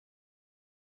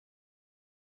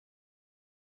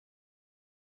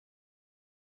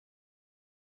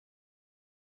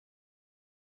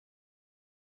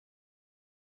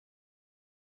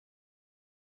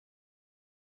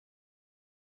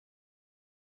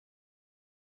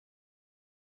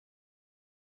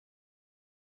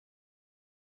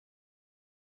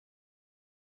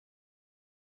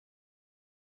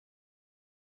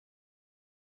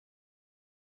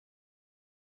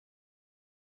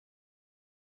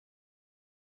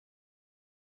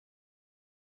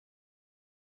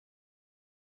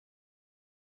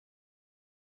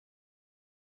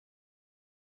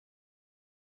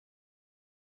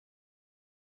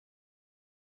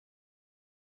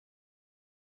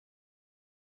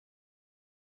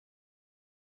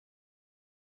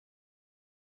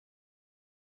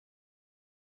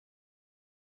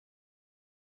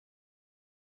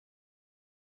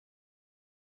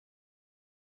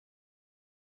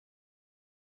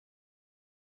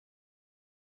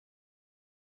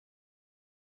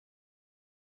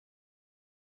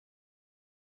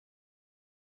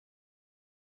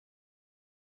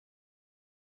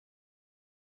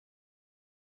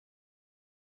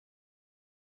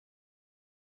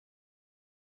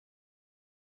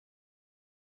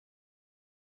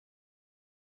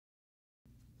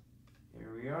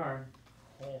we are.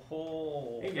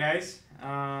 Oh. Hey guys.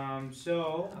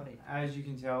 So Howdy. as you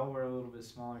can tell, we're a little bit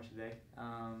smaller today.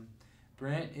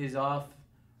 Brent is off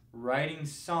writing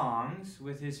songs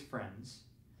with his friends,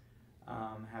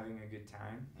 having a good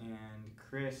time, and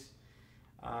Chris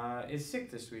is sick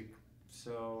this week.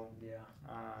 So Yeah.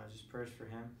 just prayers for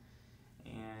him,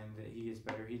 and that he gets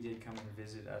better. He did come and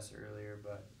visit us earlier,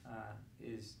 but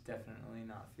is definitely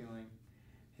not feeling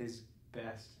his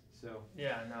best. So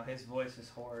Yeah, no, his voice is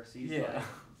hoarse. He's Yeah. like,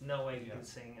 no way he Yeah. can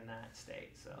sing in that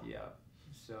state. So yeah.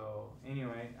 So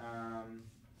anyway,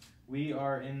 we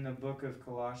are in the book of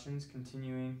Colossians,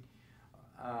 continuing.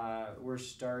 We're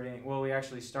starting. Well, we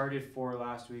actually started 4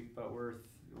 last week, but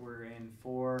we're in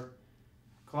 4.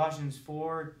 Colossians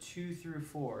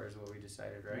 4:2-4 is what we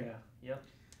decided, right? Yeah. Yep.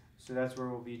 So that's where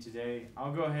we'll be today.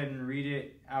 I'll go ahead and read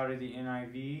it out of the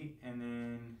NIV, and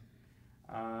then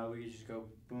we can just go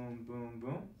boom, boom,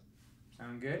 boom.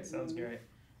 Sound good? Sounds great.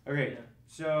 Okay, Yeah.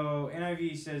 so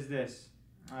NIV says this,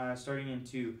 starting in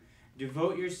 2.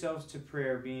 Devote yourselves to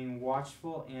prayer, being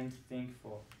watchful and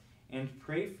thankful. And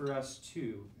pray for us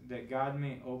too, that God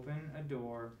may open a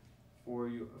door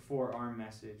for our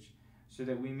message, so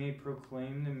that we may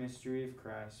proclaim the mystery of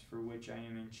Christ, for which I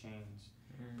am in chains.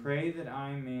 Pray that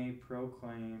I may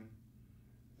proclaim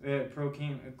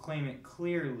it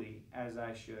clearly as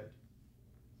I should.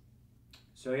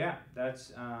 So yeah, that's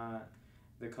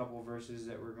the couple verses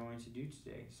that we're going to do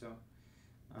today. So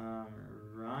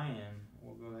Ryan,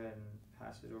 we'll go ahead and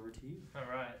pass it over to you. All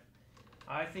right.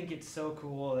 I think it's so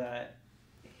cool that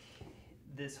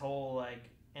this whole like,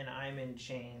 and I'm in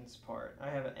chains part. I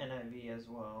have an NIV as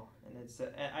well, and it's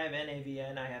I have NAV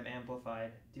and I have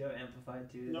Amplified. Do you have Amplified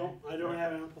too? Today? No, I don't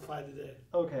have Amplified today.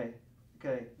 Okay,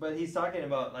 but he's talking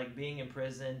about like being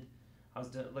imprisoned. I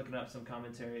was looking up some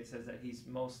commentary. It says that he's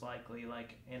most likely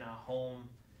like in a home,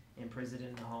 imprisoned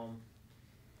in a home,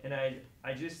 and I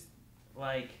just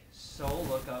like so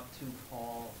look up to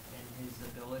Paul and his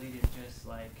ability to just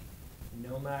like,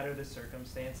 no matter the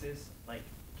circumstances, like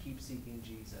keep seeking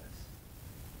Jesus,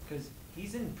 because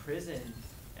he's in prison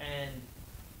and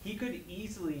he could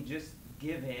easily just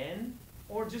give in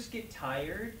or just get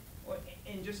tired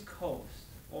and just coast,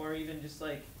 or even just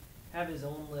like have his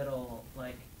own little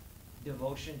like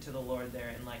devotion to the Lord there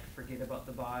and like forget about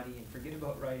the body and forget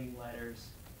about writing letters.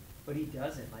 But he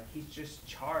doesn't. Like he's just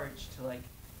charged to like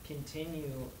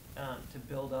continue to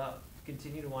build up,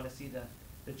 continue to want to see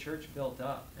the church built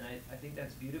up. And I think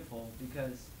that's beautiful,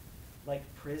 because like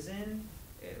prison,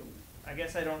 I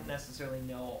guess I don't necessarily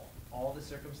know all the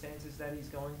circumstances that he's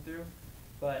going through,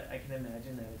 but I can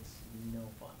imagine that it's no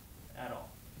fun at all.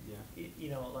 Yeah. You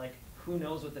know, like who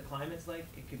knows what the climate's like?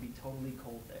 It could be totally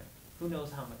cold there. Who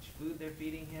knows how much food they're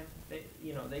feeding him?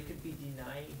 They could be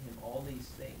denying him all these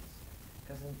things.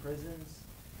 Because in prisons,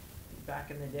 back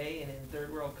in the day and in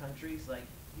third world countries, like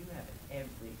you have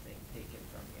everything taken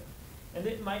from you. And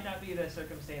it might not be the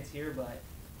circumstance here, but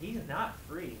he's not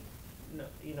free. No,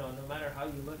 no matter how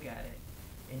you look at it.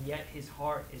 And yet his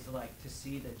heart is like to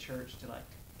see the church to like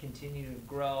continue to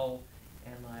grow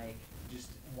and like just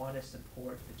want to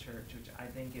support the church, which I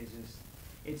think is just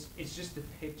it's just the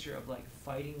picture of like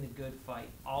fighting the good fight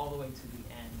all the way to the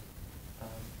end,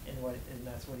 and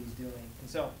that's what he's doing. And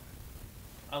so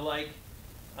I like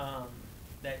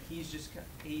that he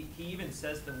even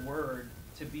says the word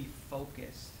to be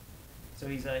focused. So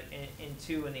he's like in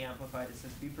 2 in the Amplified, it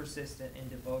says, be persistent and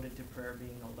devoted to prayer,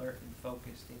 being alert and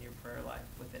focused in your prayer life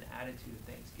with an attitude of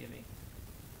thanksgiving.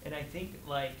 And I think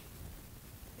like,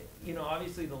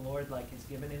 obviously the Lord like has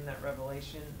given him that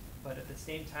revelation, but at the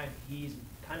same time he's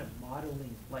kind of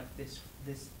modeling like this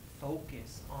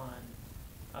focus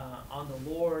on the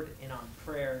Lord and on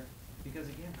prayer, because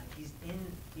again, like he's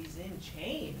in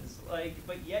chains, like,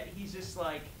 but yet he's just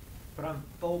like, but I'm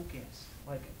focused.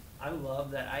 Like I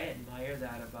love that. I admire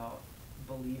that about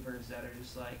believers that are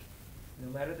just like, no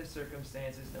matter the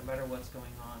circumstances, no matter what's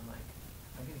going on, like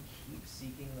I'm gonna keep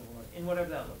seeking the Lord, and whatever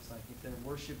that looks like. If they're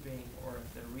worshiping, or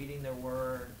if they're reading their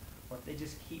word, or if they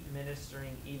just keep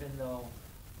ministering, even though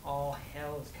all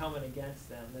hell is coming against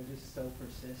them, they're just so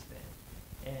persistent.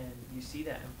 And you see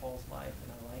that in Paul's life,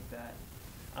 and I like that.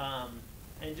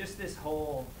 And just this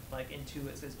whole, like in 2,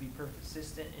 it says, be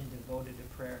persistent and devoted to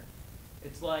prayer.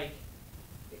 It's like,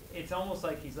 it's almost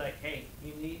like he's like, hey,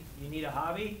 you need a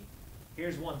hobby?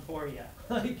 Here's one for you.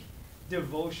 Like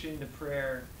devotion to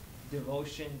prayer,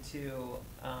 devotion to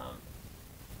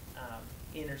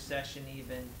intercession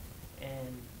even,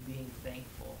 and being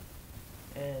thankful.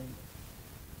 And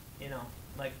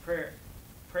like prayer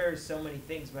is so many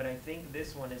things, but I think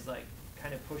this one is like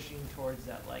kind of pushing towards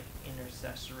that like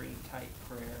intercessory type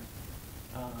prayer.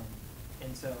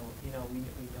 And so, we know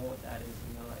what that is.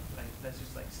 Like that's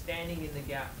just like standing in the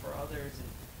gap for others and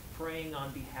praying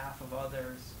on behalf of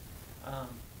others.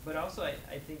 But also,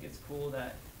 I think it's cool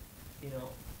that,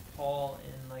 Paul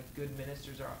and like good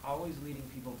ministers are always leading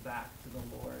people back to the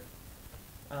Lord.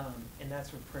 And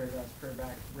that's what prayer does. Prayer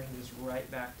brings us right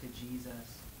back to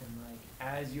Jesus. And like,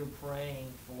 as you're praying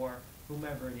for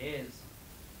whomever it is,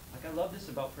 like I love this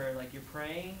about prayer. Like you're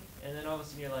praying, and then all of a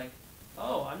sudden you're like,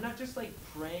 oh, I'm not just like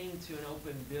praying to an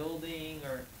open building,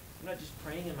 or I'm not just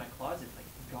praying in my closet. Like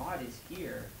God is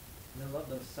here. And I love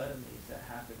those suddenlies that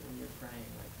happen when you're praying.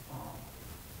 Like, oh.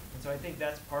 And so I think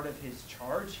that's part of his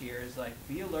charge here is like,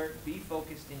 be alert, be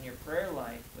focused in your prayer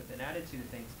life with an attitude of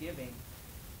thanksgiving.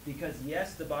 Because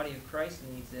yes, the body of Christ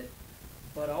needs it,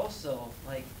 but also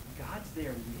like God's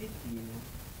there with you.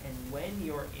 And when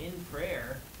you're in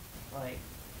prayer, like,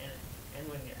 and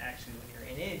when you're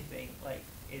in anything, like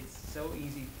it's so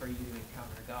easy for you to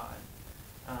encounter God.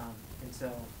 And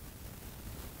so,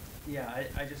 yeah,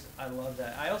 I love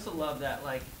that. I also love that,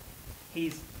 like,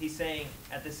 he's saying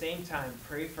at the same time,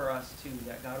 pray for us too,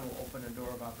 that God will open a door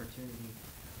of opportunity.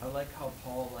 I like how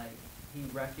Paul, like, he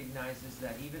recognizes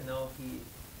that even though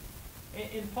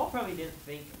and Paul probably didn't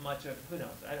think much of, who knows,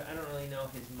 I don't really know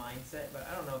his mindset, but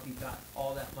I don't know if he thought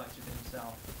all that much of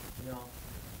himself,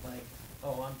 like,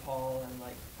 oh, I'm Paul, I'm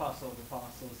like apostle of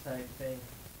apostles type thing.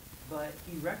 But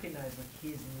he recognized like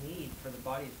his need for the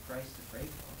body of Christ to pray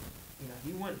for him.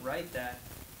 He wouldn't write that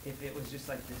if it was just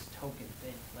like this token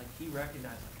thing. Like he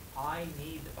recognized, like, I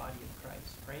need the body of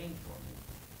Christ praying for me.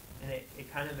 And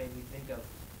it kind of made me think of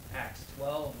Acts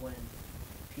 12 when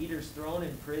Peter's thrown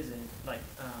in prison. Like,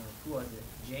 who was it?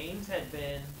 James had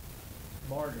been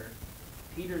martyred.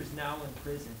 Peter's now in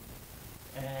prison.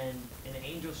 And an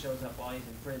angel shows up while he's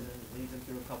in prison, leads him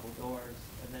through a couple doors,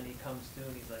 and then he comes to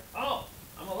and he's like, oh,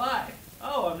 I'm alive.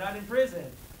 Oh, I'm not in prison.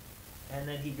 And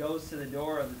then he goes to the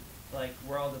door of like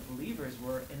where all the believers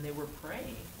were, and they were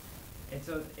praying. And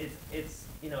so it's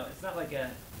not like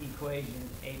a equation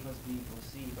A plus B equals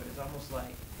C, but it's almost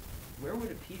like, where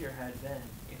would a Peter had been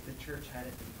if the church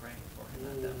hadn't been praying for him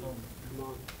at that moment? Come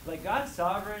on. Like God's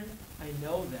sovereign, I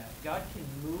know that. God can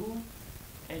move,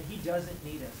 and he doesn't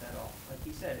need us at all. Like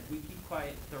he said, if we keep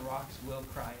quiet, the rocks will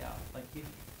cry out. Like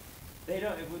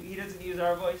he doesn't use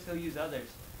our voice, he'll use others.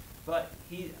 But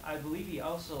I believe he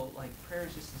also, like, prayer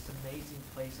is just this amazing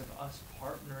place of us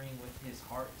partnering with his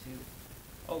heart too.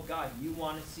 Oh God, you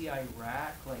want to see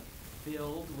Iraq, like,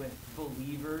 filled with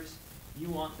believers. You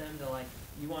want them to, like,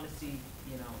 you want to see,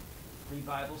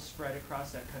 revival spread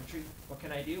across that country. What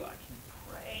can I do? I can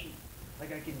pray.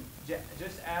 Like, I can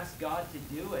just ask God to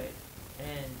do it.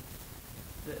 And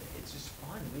it's just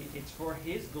fun. It's for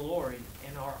his glory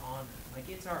and our honor. Like,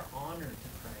 it's our honor to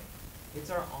pray. It's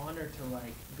our honor to,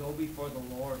 like, go before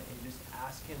the Lord and just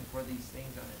ask him for these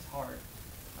things on his heart.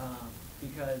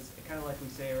 Because kind of like we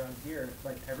say around here,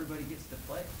 like, everybody gets to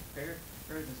play. Prayer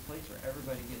is this place where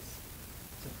everybody gets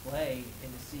to play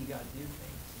and to see God do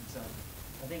things. And so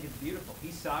I think it's beautiful.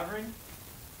 He's sovereign.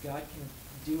 God can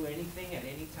do anything at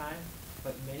any time,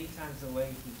 but many times the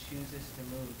way he chooses to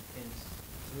move is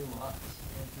through us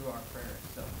and through our prayers.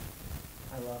 So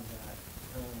I love that.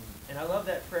 And I love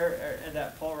that prayer, and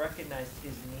that Paul recognized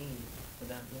his need for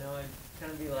them. It'd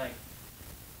kind of be like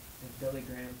if Billy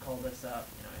Graham called us up.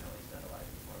 I know he's not alive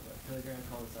anymore, but Billy Graham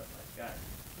called us up like, guys,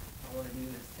 I want to do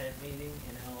this tent meeting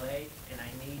in LA, and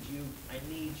I need you,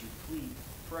 please,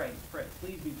 pray,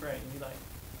 please be praying. And be like,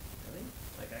 really?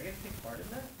 Like, I get to take part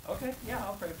in that? Okay, yeah,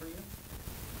 I'll pray for you.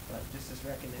 But just this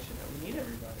recognition that we need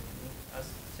everybody. Us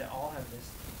to all have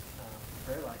this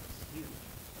prayer life is huge.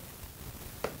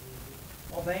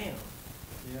 Oh, bam.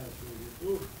 Yeah, it's really good.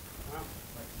 Ooh, wow.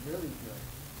 Like, really good.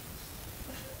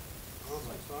 Oh,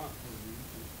 my sauce.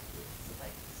 It's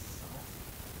like saucy.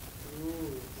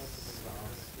 Ooh, that's a good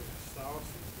sauce.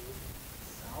 Saucy, dude.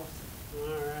 Saucy.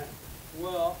 All right.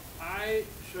 Well, I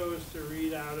chose to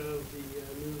read out of the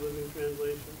New Living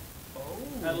Translation. Oh.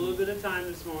 Had a little bit of time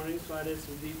this morning, so I did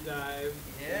some deep dive.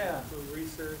 Yeah. Some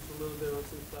research, a little bit on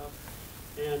some stuff.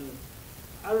 And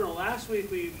I don't know, last week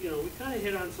we kind of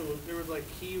hit on there was like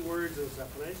key words and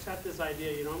stuff. And I just had this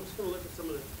idea, I'm just going to look at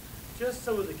some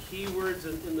of the key words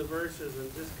in the verses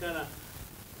and just kind of,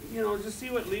 just see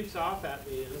what leaps off at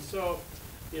me. And so,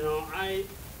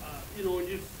 when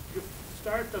you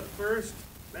start that first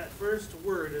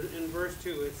word in verse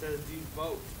 2, it says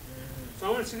devote.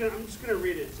 So I'm just going to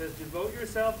read it. It says, devote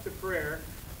yourself to prayer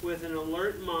with an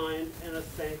alert mind and a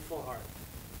thankful heart.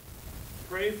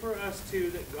 Pray for us, too,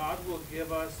 that God will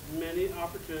give us many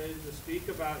opportunities to speak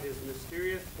about his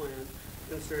mysterious plan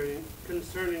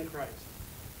concerning Christ.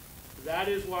 That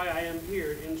is why I am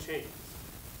here in chains.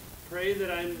 pray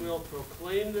that I will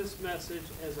proclaim this message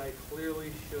as I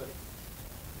clearly should.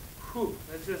 Whew,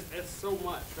 it's so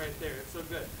much right there. It's so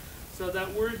good. So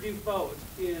that word devote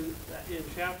in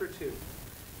chapter 2,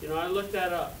 I looked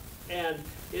that up, and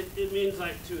it means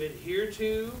like to adhere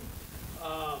to,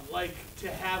 like to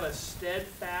have a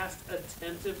steadfast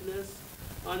attentiveness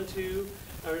unto,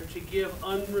 or to give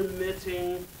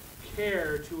unremitting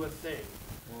care to a thing.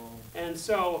 Wow. And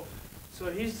so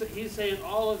he's saying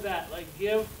all of that, like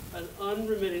give an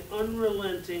unremitting,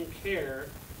 unrelenting care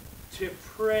to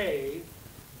pray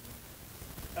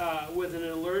with an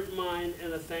alert mind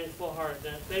and a thankful heart. And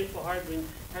that thankful heart means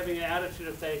having an attitude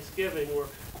of thanksgiving, or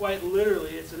quite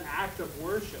literally, it's an act of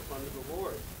worship unto the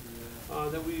Lord. Yeah.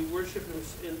 That we worship Him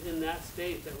in that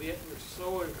state, that we're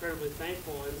so incredibly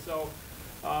thankful. And so,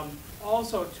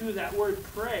 also to that word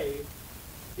pray,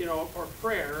 or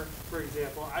prayer, for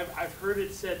example, I've heard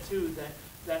it said too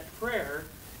that prayer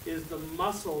is the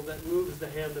muscle that moves the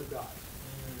hand of God.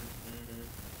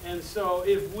 Mm-hmm. And so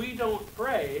if we don't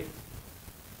pray,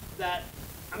 that,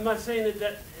 I'm not saying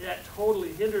that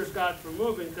totally hinders God from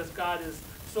moving, because God is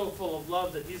so full of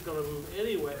love that He's going to move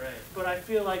anyway. Right. But I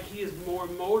feel like He is more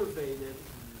motivated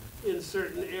in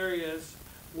certain areas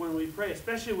when we pray,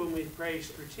 especially when we pray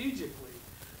strategically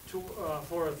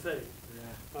for a thing.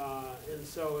 Yeah. And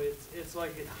so it's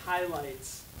like it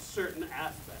highlights certain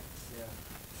aspects. Yeah.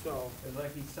 So it's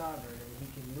like He's sovereign and He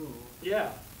can move.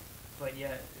 Yeah. But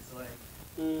yet it's like,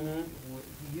 mm-hmm.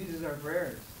 He uses our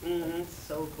prayers. Mm-hmm. It's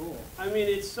so cool. I mean,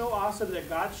 it's so awesome that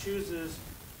God chooses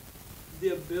the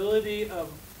ability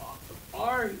of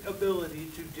our ability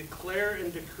to declare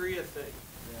and decree a thing.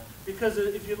 Yeah. Because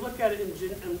if you look at it in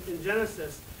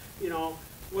Genesis,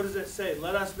 what does it say?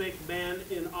 Let us make man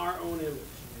in our own image.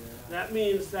 Yeah. That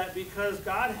means that because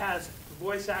God has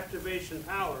voice activation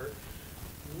power,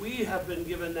 we have been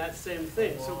given that same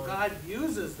thing. So God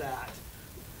uses that.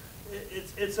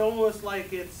 It's almost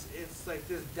like it's like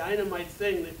this dynamite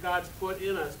thing that God's put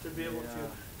in us to be able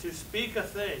to speak a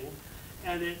thing,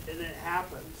 and it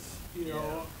happens. I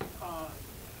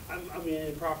mean,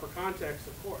 in proper context,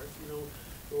 of course.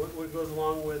 What goes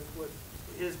along with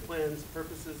His plans,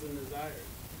 purposes, and desires.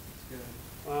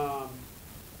 That's good.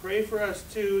 Pray for us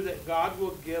too that God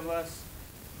will give us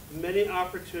many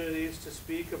opportunities to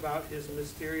speak about His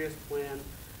mysterious plan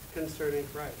concerning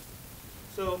Christ.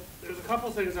 So there's a couple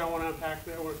things I want to unpack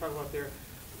there, I want to talk about there.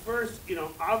 First,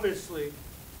 obviously,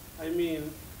 I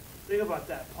mean, think about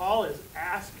that. Paul is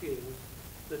asking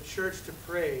the church to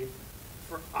pray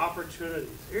for opportunities.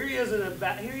 Here he is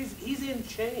he's in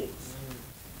chains.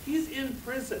 He's in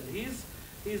prison. He's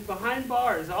behind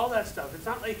bars, all that stuff. It's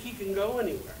not like he can go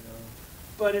anywhere. No.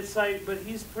 But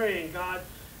he's praying, God,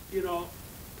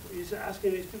 he's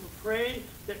asking these people, pray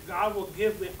that God will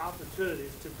give me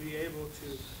opportunities to be able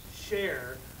to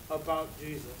share about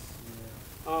Jesus.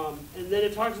 Yeah. And then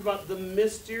it talks about the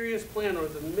mysterious plan, or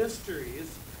the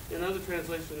mysteries. In other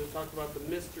translations, it talks about the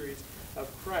mysteries of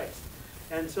Christ.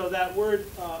 And so that word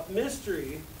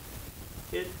mystery,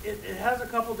 it has a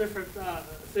couple different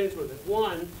things with it.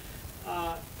 One,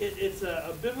 it's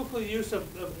a biblical use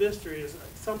of mystery. Is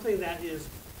something that is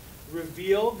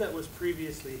revealed that was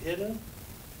previously hidden.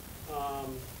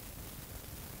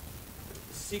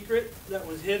 Secret that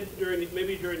was hidden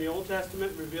maybe during the Old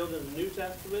Testament, revealed in the New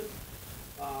Testament.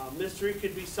 Mystery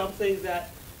could be something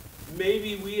that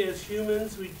maybe we as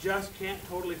humans, we just can't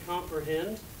totally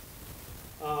comprehend.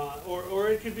 Or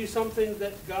it could be something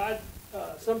that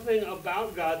something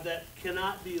about God that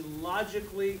cannot be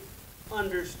logically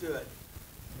understood.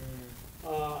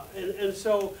 And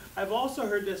so I've also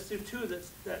heard this too,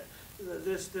 that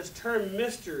this term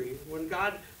mystery, when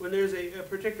there's a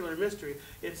particular mystery,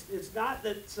 it's not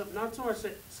so much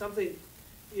that something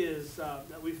is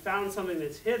that we found something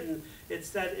that's hidden. It's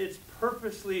that it's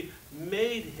purposely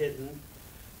made hidden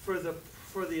for the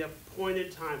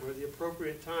appointed time, or the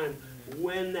appropriate time,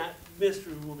 when that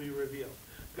mystery will be revealed.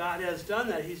 God has done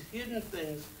that. He's hidden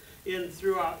things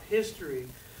throughout history,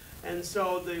 and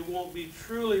so they won't be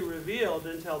truly revealed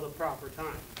until the proper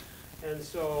time. And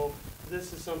so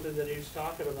this is something that he's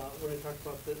talking about when he talks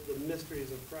about the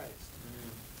mysteries of Christ.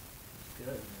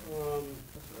 Good. That's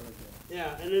really good.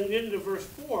 Yeah, and then getting to verse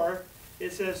 4,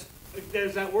 it says,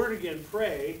 there's that word again,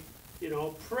 pray.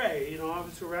 Pray.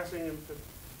 Obviously we're asking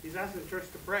he's asking the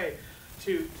church to pray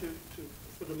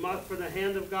for the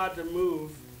hand of God to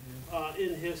move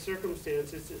in His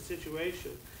circumstance, His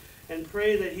situation, and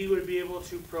pray that He would be able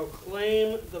to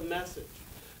proclaim the message.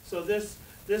 So this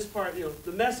part,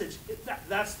 the message,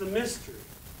 that's the mystery.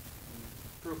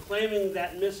 Proclaiming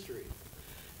that mystery.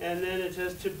 And then it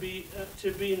says to be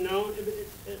known,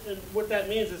 and what that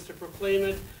means is to proclaim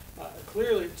it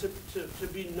clearly to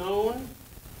be known,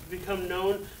 to become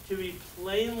known, to be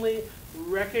plainly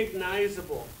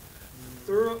recognizable,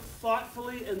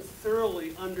 thoughtfully and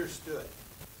thoroughly understood.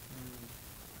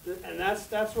 And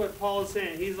that's what Paul is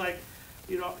saying. He's like,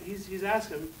 he's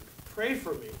asking, pray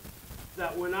for me,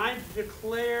 that when I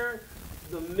declare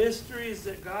the mysteries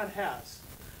that God has,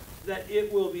 that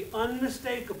it will be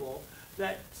unmistakable,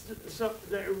 that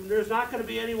there's not going to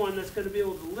be anyone that's going to be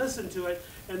able to listen to it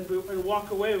and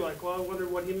walk away like, well, I wonder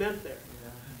what he meant there.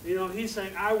 Yeah. He's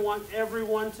saying, I want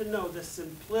everyone to know the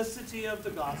simplicity of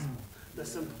the gospel, the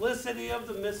simplicity of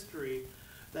the mystery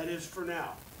that is for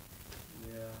now.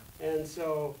 Yeah. And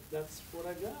so that's what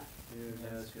I got. Dude,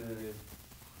 that's really good.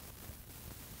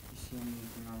 You see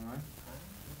anything online?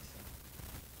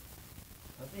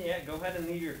 Okay, yeah, go ahead and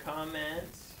leave your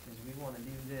comments, because we want to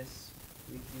do this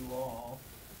with you all.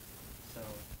 So,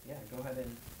 yeah, go ahead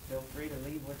and feel free to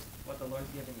leave what the Lord's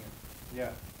given you.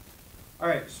 Yeah. All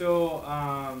right, so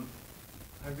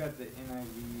I've got the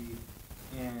NIV,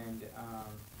 and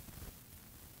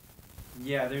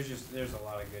yeah, there's a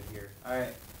lot of good here.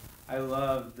 I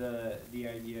love the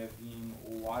idea of being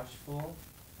watchful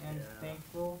and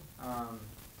thankful.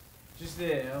 Just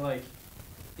the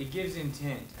it gives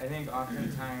intent. I think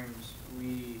oftentimes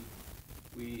we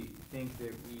think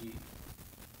that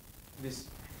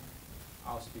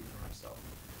I'll speak for myself.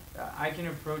 I can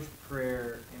approach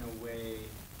prayer in a way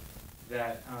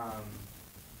that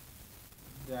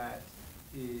that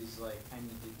is like, I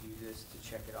need to do this to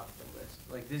check it off the list.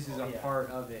 Like, this is a part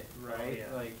of it, right?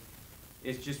 Like,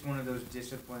 it's just one of those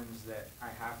disciplines that I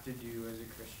have to do as a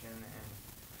Christian,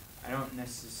 and I don't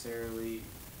necessarily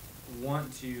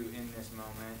want to in this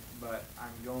moment, but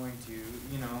I'm going to,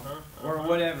 or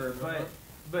whatever.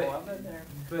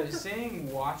 But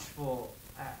saying watchful,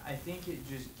 I think it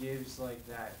just gives like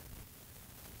that.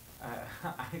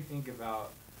 I think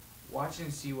about watch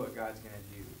and see what God's gonna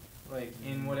do. Like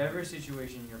in whatever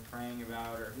situation you're praying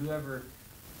about, or whoever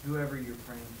you're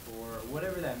praying for, or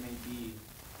whatever that may be,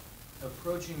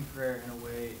 approaching prayer in a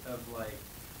way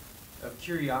of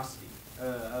curiosity,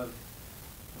 of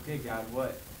okay, God,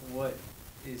 what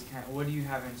do you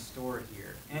have in store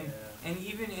here? And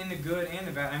even in the good and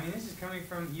the bad. I mean, this is coming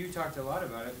from, you talked a lot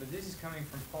about it, but this is coming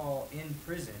from Paul in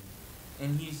prison,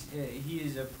 and he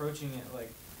is approaching it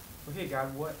like, okay,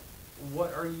 God, what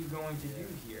are you going to do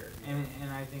here?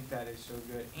 And I think that is so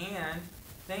good and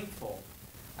thankful.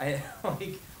 I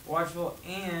like watchful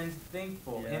and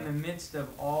thankful in the midst of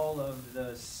all of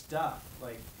the stuff.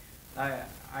 Like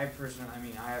I personally, I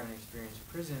mean, I haven't experienced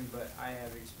prison, but I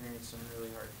have experienced some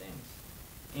really hard things.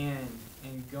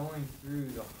 And going through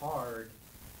the hard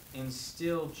and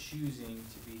still choosing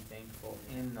to be thankful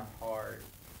in the hard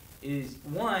is,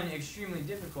 one, extremely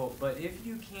difficult, but if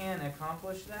you can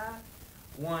accomplish that,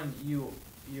 one, you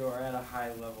are at a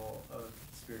high level of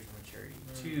spiritual maturity.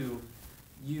 Two,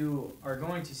 you are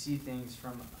going to see things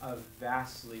from a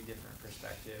vastly different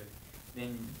perspective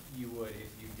than you would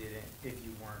if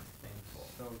you weren't thankful.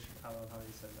 So true. I love how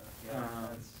you said that. Yeah,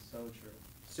 that's so true.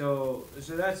 So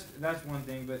that's one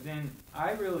thing, but then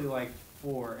I really liked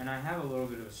 4, and I have a little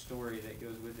bit of a story that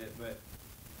goes with it, but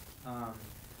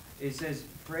it says,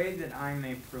 pray that I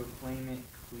may proclaim it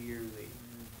clearly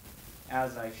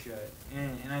as I should.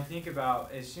 And I think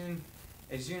about as soon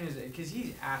as, because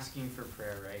he's asking for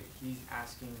prayer, right? He's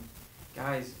asking,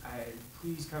 guys,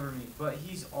 please cover me. But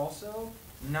he's also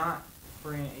not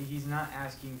praying, he's not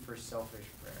asking for selfish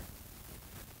prayer.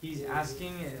 He's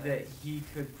asking that he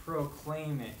could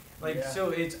proclaim it. So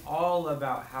it's all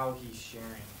about how he's sharing.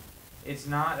 It's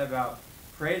not about,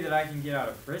 pray that I can get out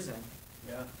of prison.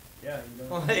 Yeah,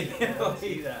 you don't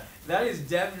see that. That is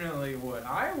definitely what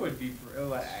I would be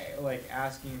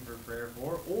asking for prayer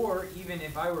for. Or even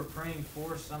if I were praying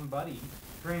for somebody,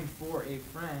 praying for a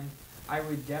friend, I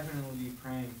would definitely be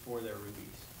praying for their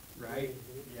release, right?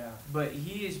 Yeah. But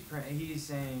he is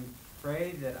saying,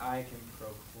 pray that I can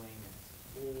proclaim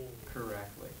it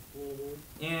correctly.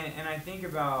 And I think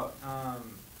about,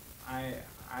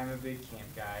 I'm a big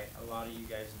camp guy. A lot of you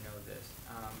guys know this.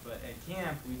 But at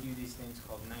camp, we do these things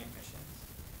called night missions.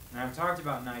 And I've talked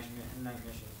about night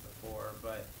missions before,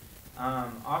 but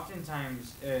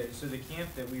oftentimes, so the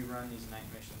camp that we run these night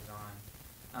missions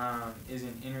on is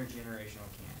an intergenerational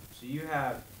camp. So you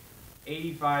have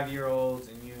 85-year-olds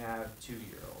and you have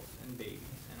 2-year-olds and babies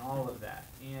and all of that.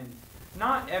 And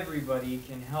not everybody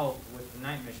can help with the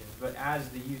night missions, but as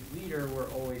the youth leader, we're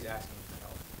always asking for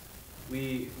help.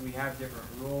 We have different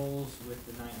roles with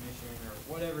the night mission or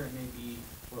whatever it may be.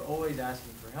 We're always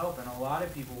asking for help, and a lot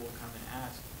of people will come and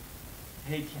ask,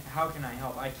 hey, how can I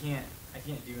help? I can't do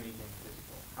anything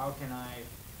physical. How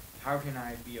how can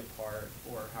I be a part,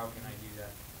 or how can I do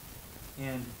that?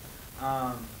 And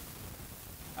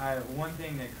one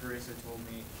thing that Carissa told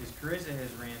me, because Carissa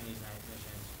has ran these night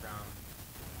missions from,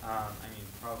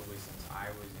 probably since I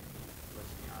was in youth,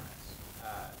 let's be honest.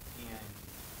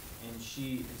 And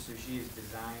she has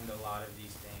designed a lot of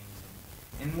these things.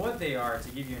 And what they are, to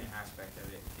give you an aspect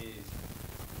of it, is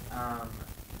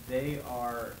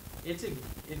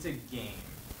it's a game,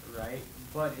 right?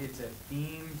 But it's a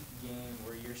themed game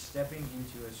where you're stepping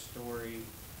into a story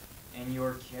and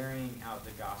you're carrying out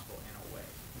the gospel in a way.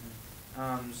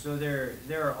 So there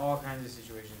are all kinds of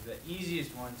situations. The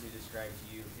easiest one to describe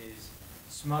to you is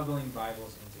smuggling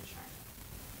Bibles into China.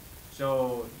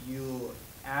 So you,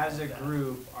 as a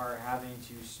group, are having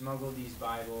to smuggle these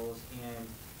Bibles and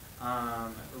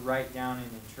write down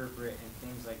and interpret and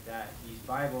things like that, these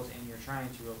Bibles, and you're trying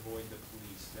to avoid the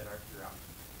police that are throughout.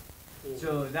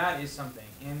 So that is something,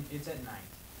 and it's at night.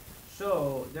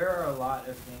 So there are a lot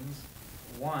of things.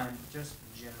 One, just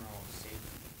general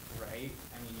safety, right?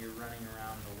 I mean, you're running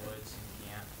around the woods in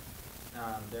camp.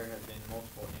 There have been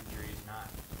multiple injuries, not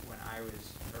when I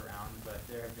was around, but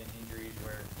there have been injuries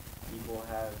where people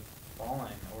have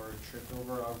fallen or tripped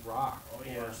over a rock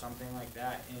or something like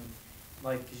that. And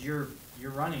like, cause you're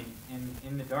running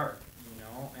in the dark,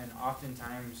 and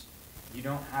oftentimes you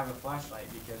don't have a flashlight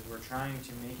because we're trying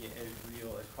to make it as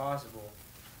real as possible.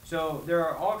 So there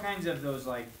are all kinds of those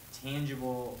like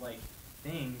tangible like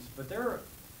things, but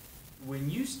when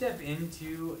you step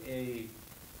into a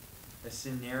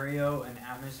scenario, an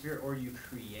atmosphere, or you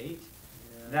create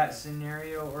that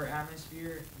scenario or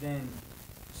atmosphere, then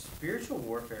spiritual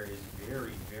warfare is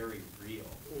very, very real.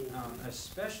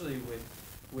 Especially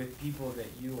with people that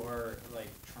you are like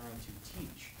trying to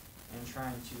teach and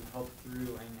trying to help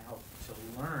through and help to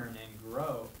learn and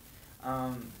grow.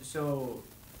 So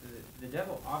the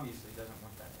devil obviously doesn't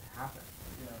want that to happen.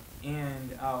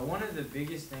 And one of the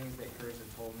biggest things that Carissa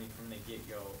told me from the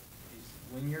get-go is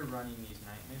when you're running these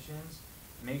night missions,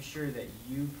 make sure that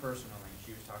you personally,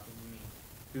 she was talking to me,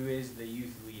 who is the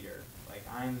youth leader, like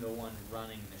I'm the one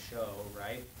running the show,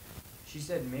 right? She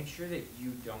said, make sure that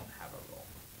you don't have a role.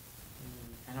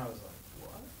 And I was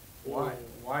like, what?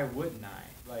 Why wouldn't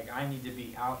I? Like, I need to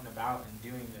be out and about and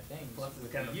doing the things. Plus with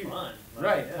it's kind of you. fun.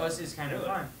 Right, plus it's kind of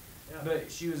fun. Yeah.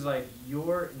 But she was like,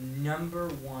 your number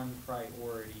one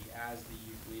priority as the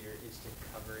youth leader is to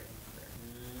cover it in prayer.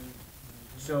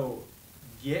 So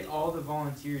get all the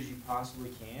volunteers you possibly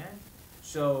can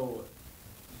so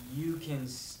you can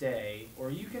stay,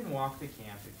 or you can walk the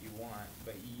camp if you want,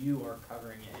 but you are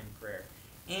covering it in prayer.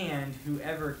 And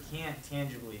whoever can't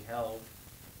tangibly help,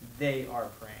 they are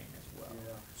praying as well.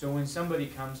 Yeah. So when somebody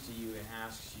comes to you and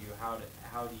asks you how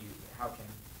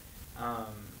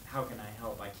can I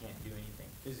help? I can't do anything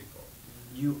physical.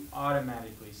 You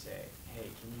automatically say, hey,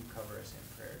 can you cover us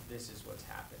in prayer? This is what's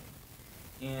happening.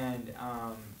 And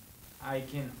I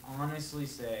can honestly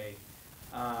say,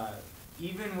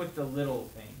 even with the little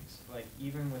things, like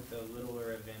even with the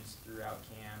littler events throughout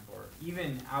camp, or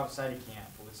even outside of camp,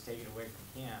 let's take it away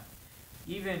from camp,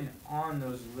 even on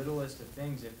those littlest of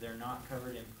things, if they're not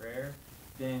covered in prayer,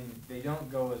 then they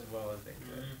don't go as well as they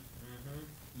could.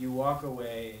 You walk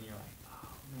away and you're like, oh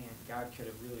man, God could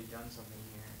have really done something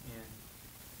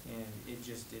here, and it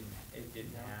just didn't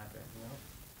happen.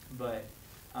 But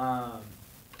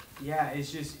yeah,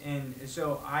 it's just, and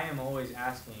so I am always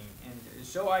asking, and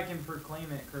so I can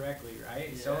proclaim it correctly,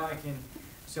 right? Yeah.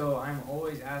 So I'm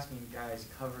always asking, guys,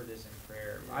 cover this in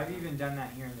prayer. I've even done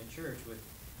that here in the church with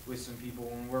some people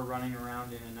when we're running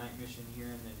around in a night mission here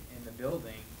in the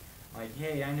building. Like,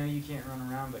 hey, I know you can't run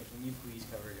around, but can you please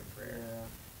cover it in prayer?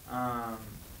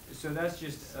 So that's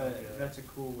just that's a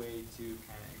cool way to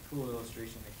cool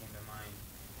illustration that came to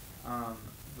mind.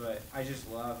 But I just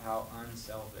love how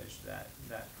unselfish that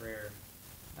prayer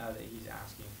that he's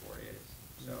asking for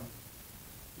is. So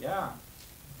yeah,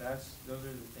 those are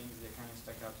the things that kind of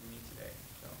stuck out to me today.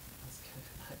 So That's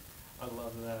good. I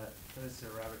love that. This is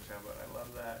a rabbit trail, but I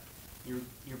love that.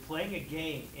 You're playing a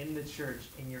game in the church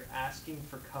and you're asking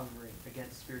for covering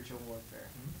against spiritual warfare.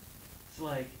 It's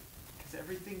like, because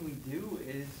everything we do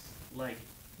is like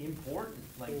important.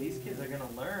 Like these kids are gonna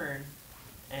learn,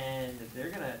 and they're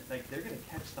gonna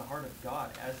catch the heart of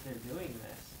God as they're doing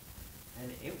this.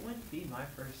 And it wouldn't be my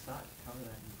first thought to cover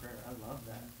that in prayer. I love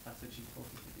that. That's what she told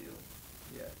me to do.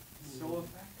 yeah. It's so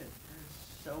effective. Prayer is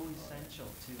so essential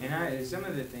to. And some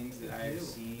of the things that I have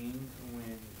seen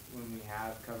when we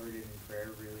have covered it in prayer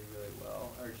really, really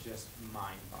well are just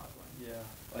mind-boggling. Yeah.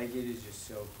 Like, it is just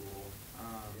so cool.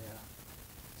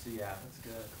 So yeah, That's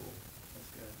good. cool. That's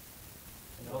good.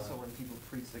 And also when people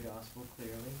preach the gospel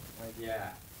clearly, like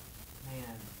Yeah.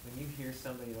 man, when you hear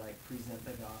somebody like present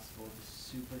the gospel just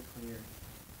super clear,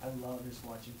 I love just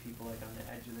watching people like on the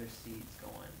edge of their seats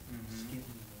going, just give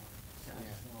me more. I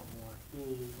just want more.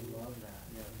 I love that.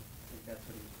 Yeah. I think that's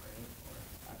what he's praying for.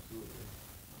 Absolutely.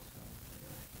 So,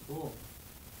 anyway. Cool.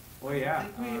 Well, yeah.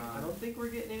 I don't think we're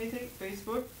getting anything.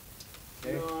 Facebook.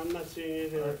 Okay. No, I'm not seeing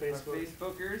anything on Facebook.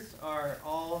 Our Facebookers are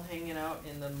all hanging out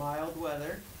in the mild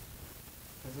weather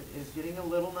because it is getting a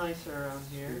little nicer around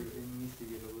here. It needs to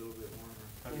get a little bit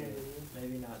warmer. Okay,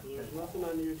 maybe not. So there's nothing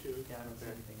on YouTube. Yeah, I don't see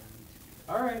Okay. anything on YouTube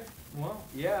either. All right. Well,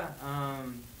 yeah.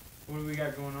 What do we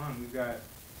got going on? We've got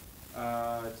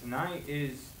tonight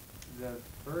is the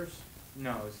first.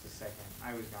 No, it's the second.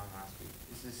 I was gone last week.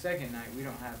 It's the second night. We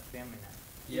don't have family night.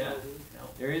 Yeah. No. No.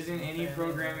 There isn't any Family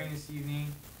programming night. this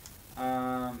evening.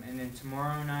 And then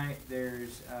tomorrow night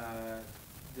there's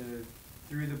the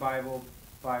Through the Bible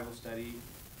study.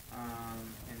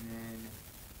 And then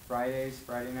Friday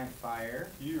Night Fire.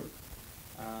 You.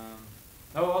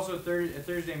 Also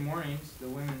Thursday mornings the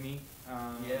women meet.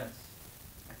 Yes.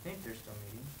 I think they're still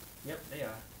meeting. Yep, they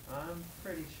are. I'm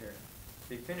pretty sure.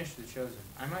 They finished The Chosen.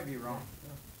 I might be wrong.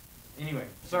 Yeah. Anyway,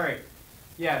 sorry.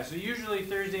 Yeah, so usually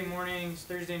Thursday mornings,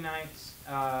 Thursday nights,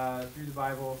 Through the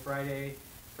Bible, Friday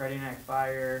Night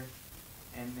Fire,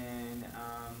 and then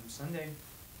Sunday.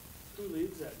 Who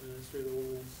leads that ministry? The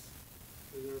woman's.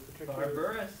 Is there a particular?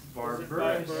 Barbarous.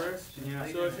 Barbarous? Yeah.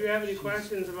 So if you have any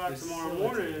questions about tomorrow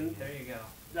morning, There you go.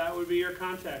 that would be your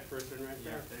contact person right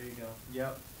Yeah, there. there you go.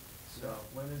 Yep. So,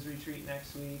 women's retreat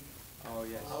next week. Oh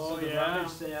yes. Oh, Also, the yeah. rummage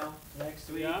sale next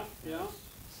week. Yeah, yeah.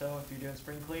 So, if you're doing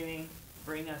spring cleaning,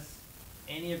 bring us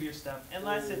any of your stuff,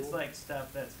 unless it's Ooh. like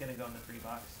stuff that's gonna go in the free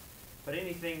box. But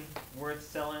anything worth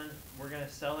selling, we're gonna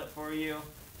sell it for you,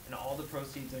 and all the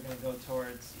proceeds are gonna go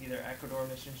towards either Ecuador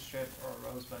mission trip or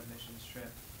Rosebud mission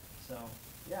trip. So,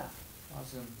 yeah.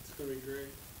 Awesome. It's gonna be great.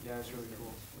 Yeah, it's really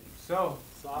cool. So.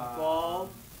 Softball.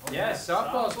 Yes,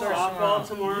 softball starts Softball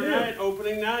tomorrow Yeah. night,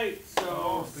 opening night.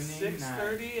 So Opening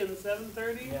 6:30 and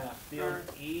 7:30. Yeah, field Or-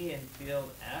 E and field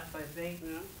F, I think.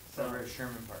 Yeah. So, Over at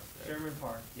Sherman Park. there. Sherman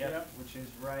Park, yep, Yep. which is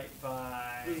right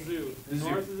by The zoo. The zoo.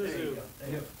 North of the There you zoo. go. There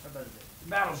you go. Right by the zoo.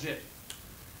 Battleship.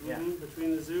 Yeah.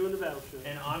 Between the zoo and the battleship.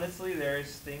 And honestly, there's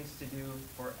things to do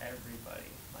for everybody.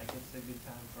 Like, it's a good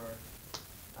time for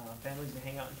families to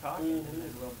hang out and talk, and Mhm.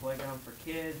 there's a little playground for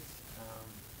kids.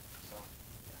 So,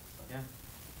 yeah. Yeah.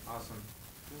 Awesome.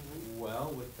 Mhm. Well,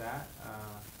 with that,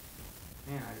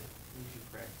 we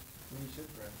should pray. We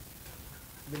should, bro.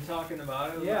 Been talking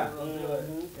about it. Yeah. We'll do it.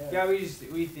 Mhm. Yeah,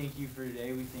 we thank you for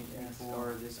today. We thank you Yes,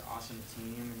 for God. this awesome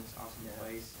team and this awesome Yes.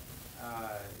 place.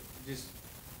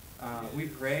 We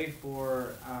pray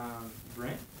for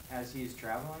Brent as he is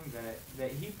traveling,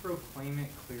 that he proclaim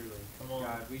it clearly. Come on.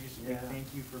 God, we Yeah.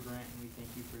 thank you for Brent, and we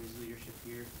thank you for his leadership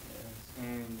here, Yes.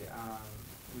 and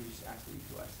we just ask that you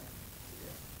bless him.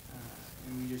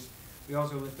 And we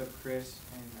also lift up Chris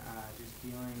and just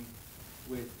dealing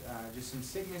with just some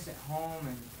sickness at home,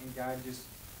 and God, just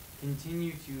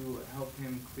continue to help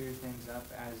him clear things up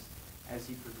as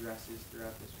he progresses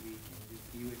throughout this week, and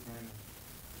just be with him.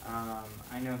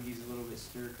 I know he's a little bit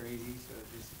stir crazy, so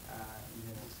just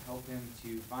help him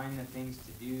to find the things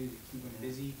to do to keep him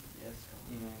busy, Yes.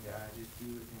 and just be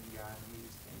with him, God. And we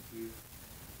just thank you.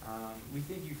 We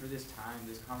thank you for this time,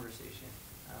 this conversation,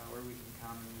 where we can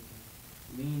come and we can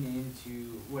lean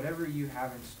into whatever you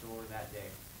have in store that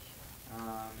day.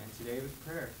 And today was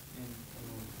prayer, and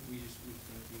we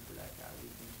thank you for that, God. We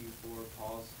thank you for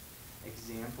Paul's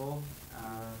example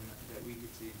that we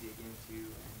get to dig into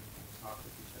and talk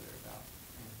with each other about.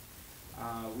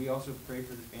 And we also pray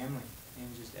for the family and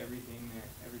just everything that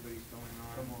everybody's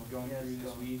going Yes, through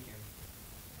this God. week,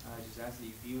 and just ask that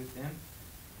you be with them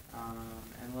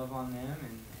and love on them,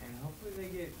 and hopefully they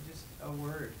get just a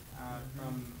word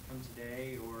from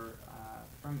today or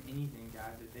from anything,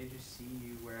 God, that they just see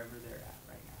you wherever they're at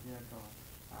right now. Yeah,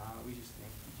 God. We just thank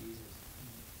you, Jesus.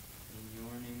 In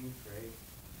your name we pray.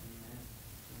 Amen.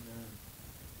 Amen.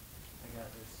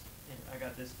 I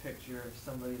got this picture of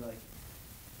somebody like,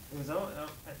 it was,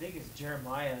 I think it's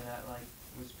Jeremiah that like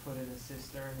was put in a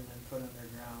cistern and then put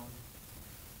underground.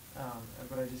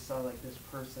 But I just saw like this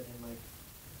person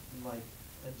in like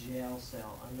a jail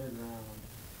cell underground,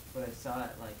 but I saw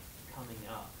it like coming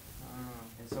up.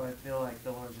 And so I feel like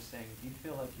the Lord's just saying, if you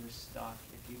feel like you're stuck,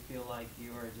 if you feel like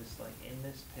you are just like in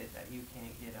this pit that you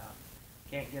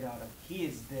can't get out of, He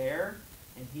is there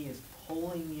and He is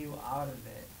pulling you out of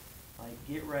it. Like,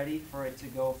 get ready for it to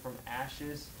go from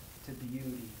ashes to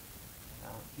beauty.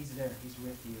 He's there, He's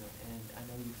with you, and I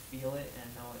know you feel it, and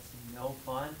I know it's no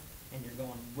fun, and you're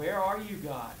going, where are you,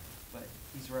 God? But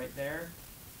He's right there,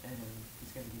 and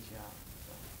He's going to get you out.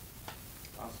 So.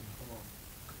 Awesome. Come on.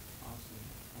 Awesome.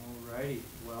 Alrighty.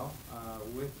 Well,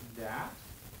 with that,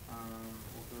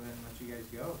 we'll go ahead and let you guys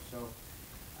go. So,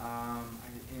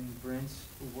 in Brent's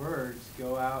words,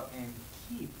 go out and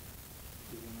keep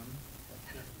giving them